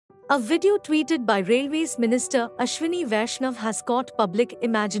A video tweeted by Railways Minister Ashwini Vaishnaw has caught public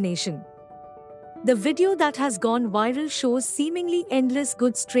imagination. The video that has gone viral shows seemingly endless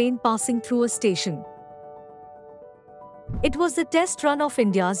goods train passing through a station. It was the test run of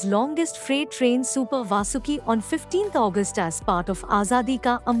India's longest freight train Super Vasuki on 15th August as part of Azadi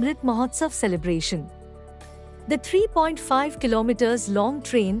Ka Amrit Mahotsav celebration. The 3.5 kilometers long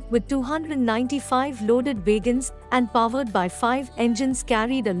train with 295 loaded wagons and powered by 5 engines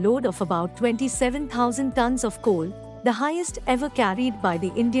carried a load of about 27,000 tons of coal, the highest ever carried by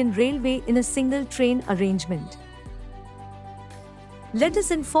the Indian Railway in a single train arrangement. Let us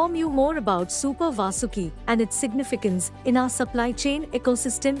inform you more about Super Vasuki and its significance in our supply chain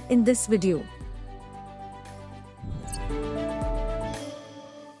ecosystem in this video.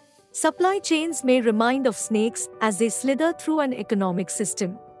 Supply chains may remind of snakes as they slither through an economic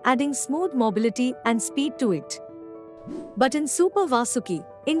system, adding smooth mobility and speed to it. But in Super Vasuki,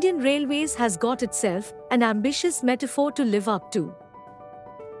 Indian Railways has got itself an ambitious metaphor to live up to.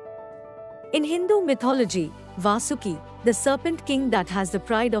 In Hindu mythology, Vasuki, the serpent king that has the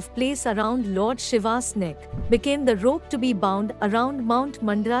pride of place around Lord Shiva's neck, became the rope to be bound around Mount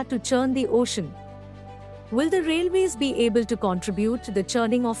Mandara to churn the ocean. Will the railways be able to contribute to the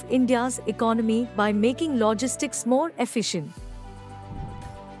churning of India's economy by making logistics more efficient?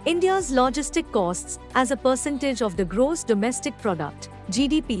 India's logistic costs, as a percentage of the gross domestic product,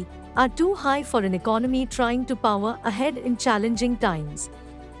 GDP, are too high for an economy trying to power ahead in challenging times.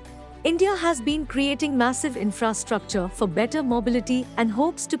 India has been creating massive infrastructure for better mobility and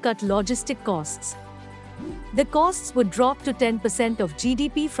hopes to cut logistic costs. The costs would drop to 10% of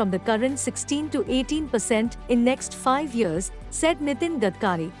GDP from the current 16 to 18% in next 5 years, said Nitin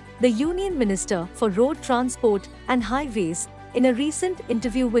Gadkari, the Union Minister for Road Transport and Highways, in a recent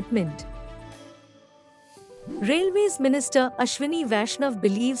interview with Mint. Railways Minister Ashwini Vaishnaw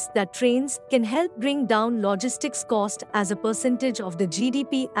believes that trains can help bring down logistics cost as a percentage of the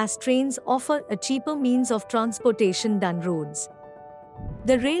GDP as trains offer a cheaper means of transportation than roads.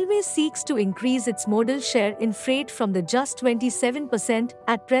 The railway seeks to increase its modal share in freight from the just 27%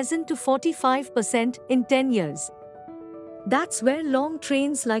 at present to 45% in 10 years. That's where long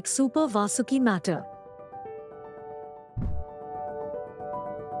trains like Super Vasuki matter.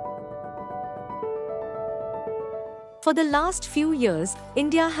 For the last few years,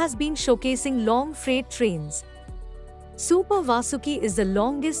 India has been showcasing long freight trains. Super Vasuki is the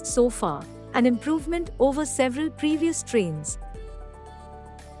longest so far, an improvement over several previous trains.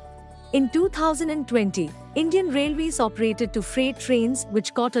 In 2020, Indian Railways operated 2 freight trains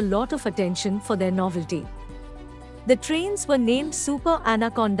which caught a lot of attention for their novelty. The trains were named Super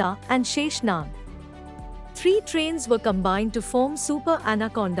Anaconda and Sheshnag. 3 trains were combined to form Super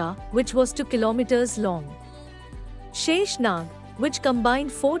Anaconda, which was 2 kilometers long. Sheshnag, which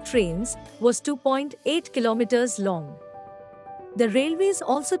combined 4 trains, was 2.8 kilometers long. The railways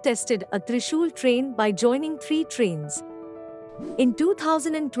also tested a Trishul train by joining 3 trains. In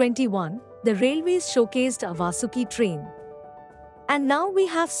 2021, the railways showcased a Vasuki train. And now we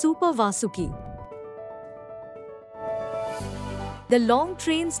have Super Vasuki. The long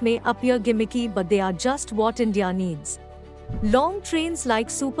trains may appear gimmicky, but they are just what India needs. Long trains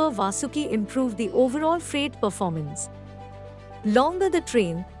like Super Vasuki improve the overall freight performance. Longer the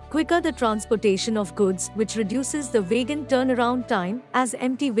train, quicker the transportation of goods, which reduces the wagon turnaround time as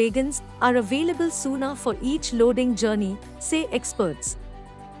empty wagons are available sooner for each loading journey, say experts.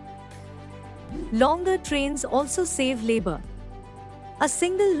 Longer trains also save labor. A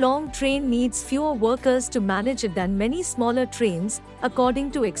single long train needs fewer workers to manage it than many smaller trains,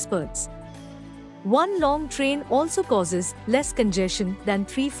 according to experts. One long train also causes less congestion than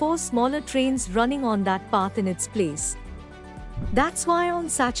 3-4 smaller trains running on that path in its place. That's why on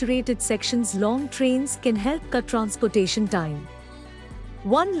saturated sections long trains can help cut transportation time.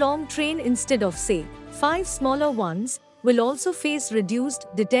 One long train instead of say 5 smaller ones will also face reduced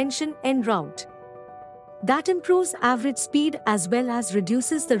detention en route. That improves average speed as well as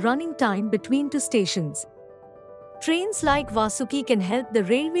reduces the running time between 2 stations. Trains like Vasuki can help the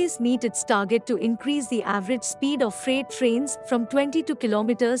railways meet its target to increase the average speed of freight trains from 22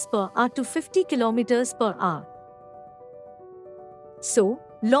 km per hour to 50 km per hour. So,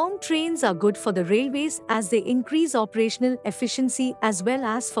 long trains are good for the railways as they increase operational efficiency as well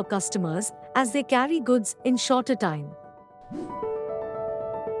as for customers as they carry goods in shorter time.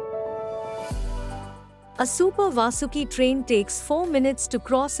 A Super Vasuki train takes 4 minutes to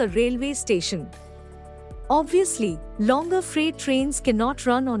cross a railway station. Obviously, longer freight trains cannot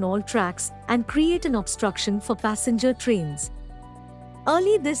run on all tracks and create an obstruction for passenger trains.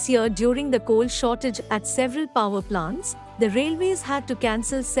 Early this year, during the coal shortage at several power plants, the railways had to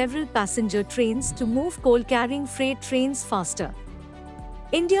cancel several passenger trains to move coal-carrying freight trains faster.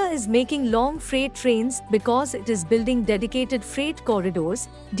 India is making long freight trains because it is building dedicated freight corridors,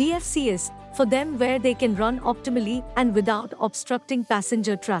 DFCs, for them where they can run optimally and without obstructing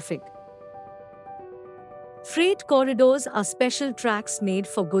passenger traffic. Freight corridors are special tracks made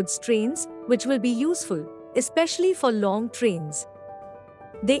for goods trains, which will be useful, especially for long trains.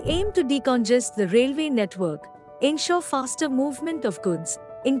 They aim to decongest the railway network, ensure faster movement of goods,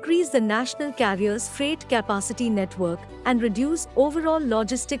 increase the national carriers' freight capacity network, and reduce overall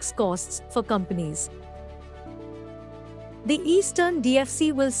logistics costs for companies. The Eastern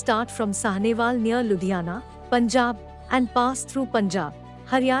DFC will start from Sahnewal near Ludhiana, Punjab, and pass through Punjab,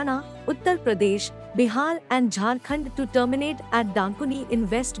 Haryana, Uttar Pradesh, Bihar and Jharkhand to terminate at Dankuni in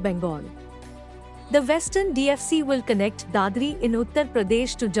West Bengal. The Western DFC will connect Dadri in Uttar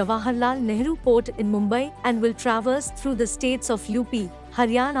Pradesh to Jawaharlal Nehru Port in Mumbai and will traverse through the states of UP,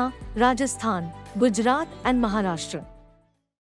 Haryana, Rajasthan, Gujarat and Maharashtra.